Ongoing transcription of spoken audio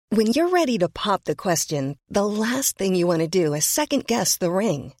When you're ready to pop the question, the last thing you want to do is second-guess the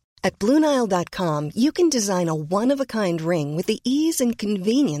ring. At BlueNile.com, you can design a one-of-a-kind ring with the ease and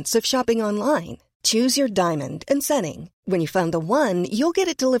convenience of shopping online. Choose your diamond and setting. When you find the one, you'll get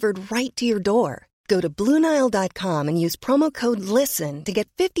it delivered right to your door. Go to BlueNile.com and use promo code LISTEN to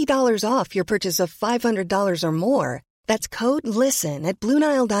get $50 off your purchase of $500 or more. That's code LISTEN at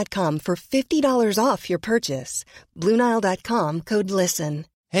BlueNile.com for $50 off your purchase. BlueNile.com, code LISTEN.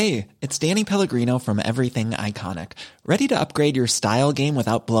 Hey, it's Danny Pellegrino from Everything Iconic. Ready to upgrade your style game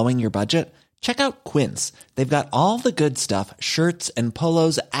without blowing your budget? Check out Quince. They've got all the good stuff, shirts and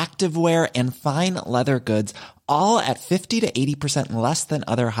polos, activewear, and fine leather goods, all at 50 to 80% less than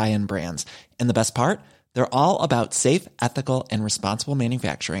other high-end brands. And the best part? They're all about safe, ethical, and responsible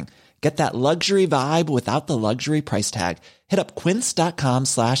manufacturing. Get that luxury vibe without the luxury price tag. Hit up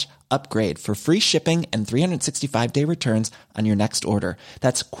quince.com/upgrade for free shipping and 365-day returns on your next order.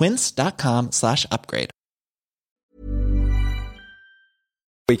 That's quince.com/upgrade.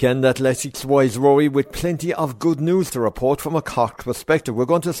 Weekend athletics-wise, Rory, with plenty of good news to report from a Cork perspective. We're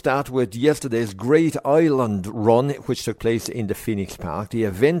going to start with yesterday's Great Island Run, which took place in the Phoenix Park. The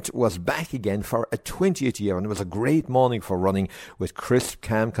event was back again for a 20th year, and it was a great morning for running with crisp,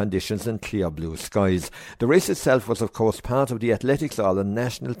 calm conditions and clear blue skies. The race itself was, of course, part of the Athletics Ireland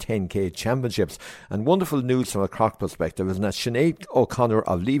National 10K Championships, and wonderful news from a Cork perspective is that Sinead O'Connor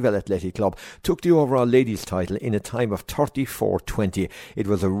of Leavelle Athletic Club took the overall ladies title in a time of 34:20. It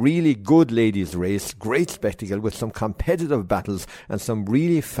was a really good ladies race, great spectacle with some competitive battles and some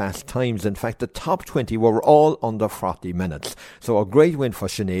really fast times. In fact, the top 20 were all under 40 minutes. So a great win for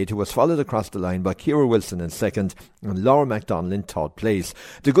Sinead, who was followed across the line by Ciara Wilson in second and Laura MacDonald in third place.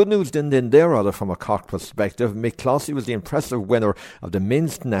 The good news didn't end there, rather, from a Cork perspective. Mick Clossy was the impressive winner of the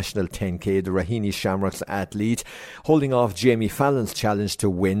men's national 10K, the Raheny Shamrocks athlete, holding off Jamie Fallon's challenge to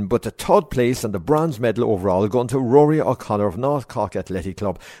win. But the third place and the bronze medal overall going to Rory O'Connor of North Cork Athletic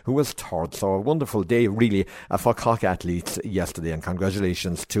Club, who was third. So a wonderful day really for Cork athletes yesterday, and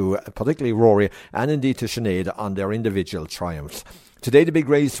congratulations to particularly Rory and indeed to Sinead on their individual triumphs. Today the big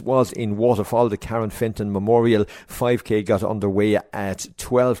race was in Waterfall. The Karen Fenton Memorial 5K got underway at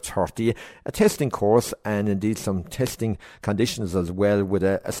 12:30. A testing course and indeed some testing conditions as well, with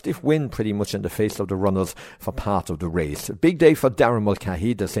a stiff wind pretty much in the face of the runners for part of the race. A big day for Darren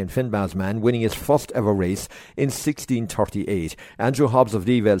Mulcahy, the St Finbarr's man, winning his first ever race in 16:38. Andrew Hobbs of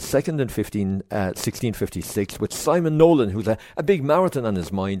Leavelle second in 16:56, with Simon Nolan, who's a big marathon on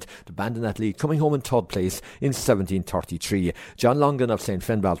his mind, the Bandon athlete, coming home in third place in 17:33. John Longan of St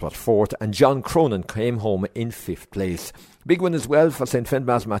Finbarr's was fourth, and John Cronin came home in fifth place. Big win as well for St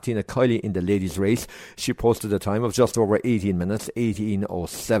Finbarr's Martina Kiley in the ladies' race. She posted a time of just over 18 minutes,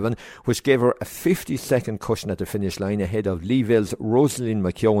 18:07, which gave her a 50-second cushion at the finish line ahead of Leavelle's Rosalind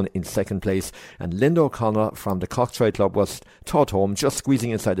McKeown in second place, and Linda O'Connor from the Cocktroy Club was third home, just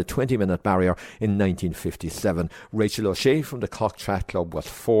squeezing inside the 20-minute barrier in 19:57. Rachel O'Shea from the Cork Track Club was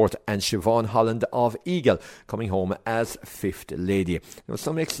fourth, and Siobhan Holland of Eagle coming home as fifth lady. There was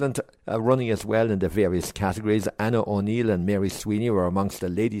some excellent running as well in the various categories. Anna O'Neill and Mary Sweeney were amongst the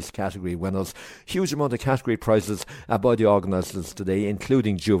ladies category winners. Huge amount of category prizes by the organisers today,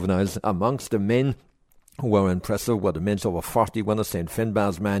 including juveniles. Amongst the men who were impressive were the men's over 40 winner, St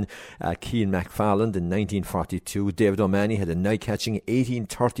Finbarr's man Cian McFarland in 1942. David O'Mahony had a night-catching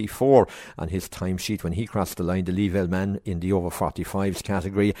 18:34 on his timesheet when he crossed the line. The Leavelle man in the over 45s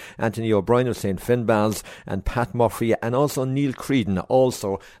category, Anthony O'Brien of St Finbarr's, and Pat Murphy, and also Neil Creedon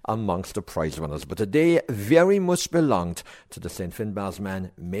also amongst the prize winners. But the day very much belonged to the St Finbarr's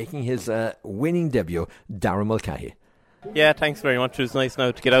man making his winning debut, Darren Mulcahy. Yeah, thanks very much. It was nice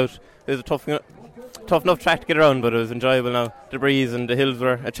now to get out. It was a tough enough track to get around, but it was enjoyable now. The breeze and the hills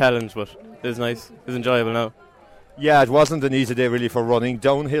were a challenge, but it was nice. It was enjoyable now. Yeah, it wasn't an easy day really for running.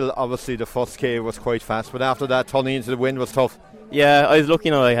 Downhill, obviously, the first K was quite fast, but after that, turning into the wind was tough. Yeah, I was lucky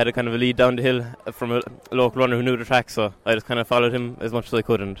now. I had a kind of a lead down the hill from a local runner who knew the track, so I just kind of followed him as much as I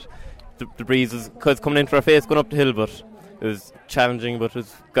could, and the breeze was coming into our face going up the hill, but it was challenging, but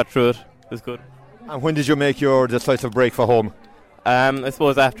got through it. It was good. And when did you make your decisive break for home? I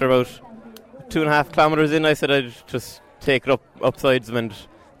suppose after about 2.5 kilometres in, I said I'd just take it upsides and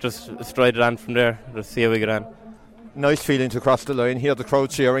just stride it on from there, just see how we get on. Nice feeling to cross the line, hear the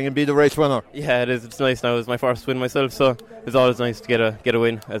crowd cheering and be the race winner. Yeah, it is. It's nice now. It's my first win myself, so it's always nice to get a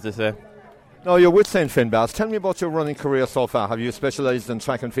win, as they say. Now, you're with St Finbarr's. Tell me about your running career so far. Have you specialised in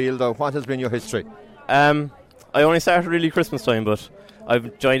track and field, or what has been your history? I only started really Christmas time, but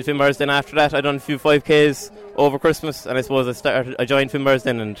I've joined Finbarr's then after that. I've done a few 5Ks over Christmas, and I suppose I joined Finbarr's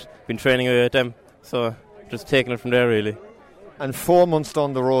then and been training with them, so just taking it from there really. And 4 months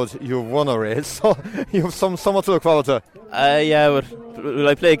down the road, you've won a race, so you have somewhat to look forward to. Yeah, but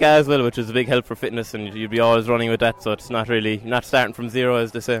I play GA as well, which is a big help for fitness, and you'd be always running with that, so it's not starting from zero,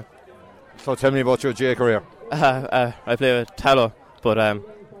 as they say. So tell me about your GA career. I play with Tallow, but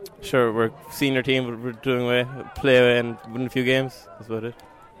sure, we're senior team, but we're doing play away and win a few games. That's about it.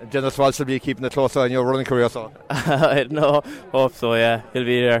 Dennis Walsh will be keeping a close eye on your running career, so. No, hope so, yeah. He'll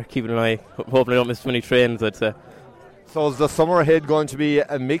be there keeping an eye, hoping I don't miss too many trains, I'd say. So is the summer ahead going to be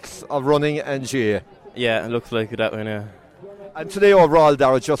a mix of running and GA? Yeah, it looks like it that way now. And today overall,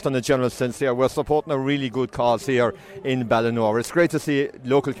 Dara, just on a general sense here, we're supporting a really good cause here in Ballinor. It's great to see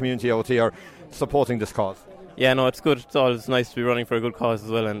local community out here supporting this cause. Yeah, no, it's good. It's always nice to be running for a good cause as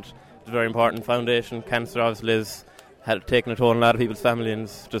well, and it's a very important foundation. Cancer obviously has taken a toll on a lot of people's family, and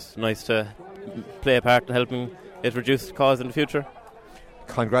it's just nice to play a part in helping it reduce the cause in the future.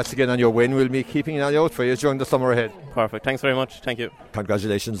 Congrats again on your win. We'll be keeping an eye out for you during the summer ahead. Perfect. Thanks very much. Thank you.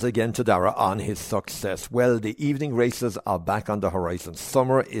 Congratulations again to Dara on his success. Well, the evening races are back on the horizon.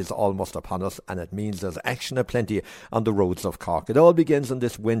 Summer is almost upon us, and it means there's action aplenty on the roads of Cork. It all begins on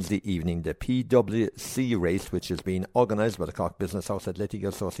this Wednesday evening. The PWC race, which is being organised by the Cork Business House Athletic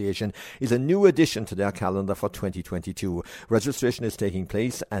Association, is a new addition to their calendar for 2022. Registration is taking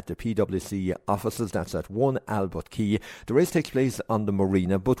place at the PWC offices. That's at 1 Albert Quay. The race takes place on the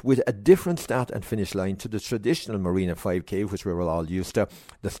Marina, but with a different start and finish line to the traditional Marina 5K, which we were all used to.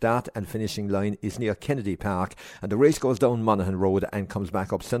 The start and finishing line is near Kennedy Park, and the race goes down Monaghan Road and comes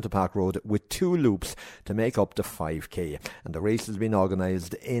back up Centre Park Road with 2 loops to make up the 5K. And the race has been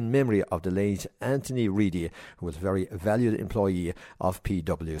organised in memory of the late Anthony Reedy, who was a very valued employee of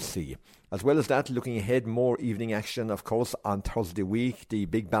PWC. As well as that, looking ahead, more evening action, of course, on Thursday week. The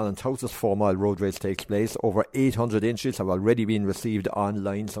Big Ballinthouses 4-mile road race takes place. Over 800 entries have already been received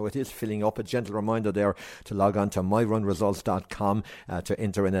online, so it is filling up. A gentle reminder there to log on to myrunresults.com to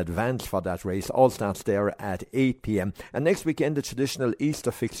enter in advance for that race. All starts there at 8 p.m. And next weekend, the traditional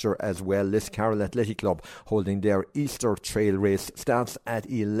Easter fixture as well. Liscarroll Athletic Club holding their Easter Trail race starts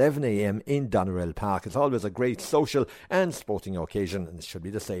at 11 a.m. in Doneraile Park. It's always a great social and sporting occasion, and it should be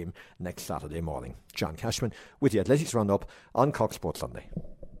the same next Saturday morning. John Cashman with the Athletics Roundup on Cork Sports Sunday.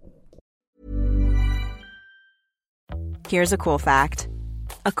 Here's a cool fact.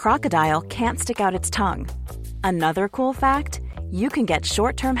 A crocodile can't stick out its tongue. Another cool fact, you can get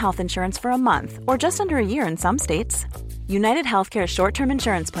short-term health insurance for a month or just under a year in some states. United Healthcare short-term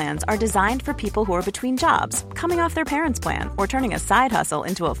insurance plans are designed for people who are between jobs, coming off their parents' plan, or turning a side hustle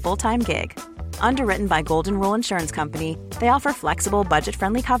into a full-time gig. Underwritten by Golden Rule Insurance Company, they offer flexible,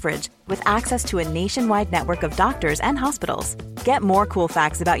 budget-friendly coverage with access to a nationwide network of doctors and hospitals. Get more cool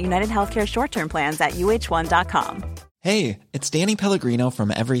facts about United Healthcare short-term plans at uh1.com. Hey, it's Danny Pellegrino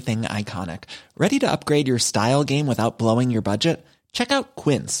from Everything Iconic. Ready to upgrade your style game without blowing your budget? Check out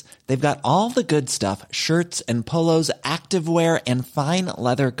Quince. They've got all the good stuff, shirts and polos, activewear, and fine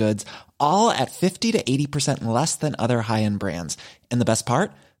leather goods, all at 50 to 80% less than other high-end brands. And the best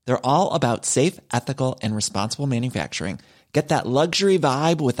part? They're all about safe, ethical, and responsible manufacturing. Get that luxury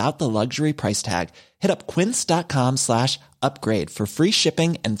vibe without the luxury price tag. Hit up quince.com/upgrade for free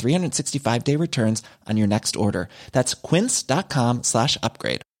shipping and 365-day returns on your next order. That's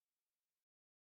quince.com/upgrade.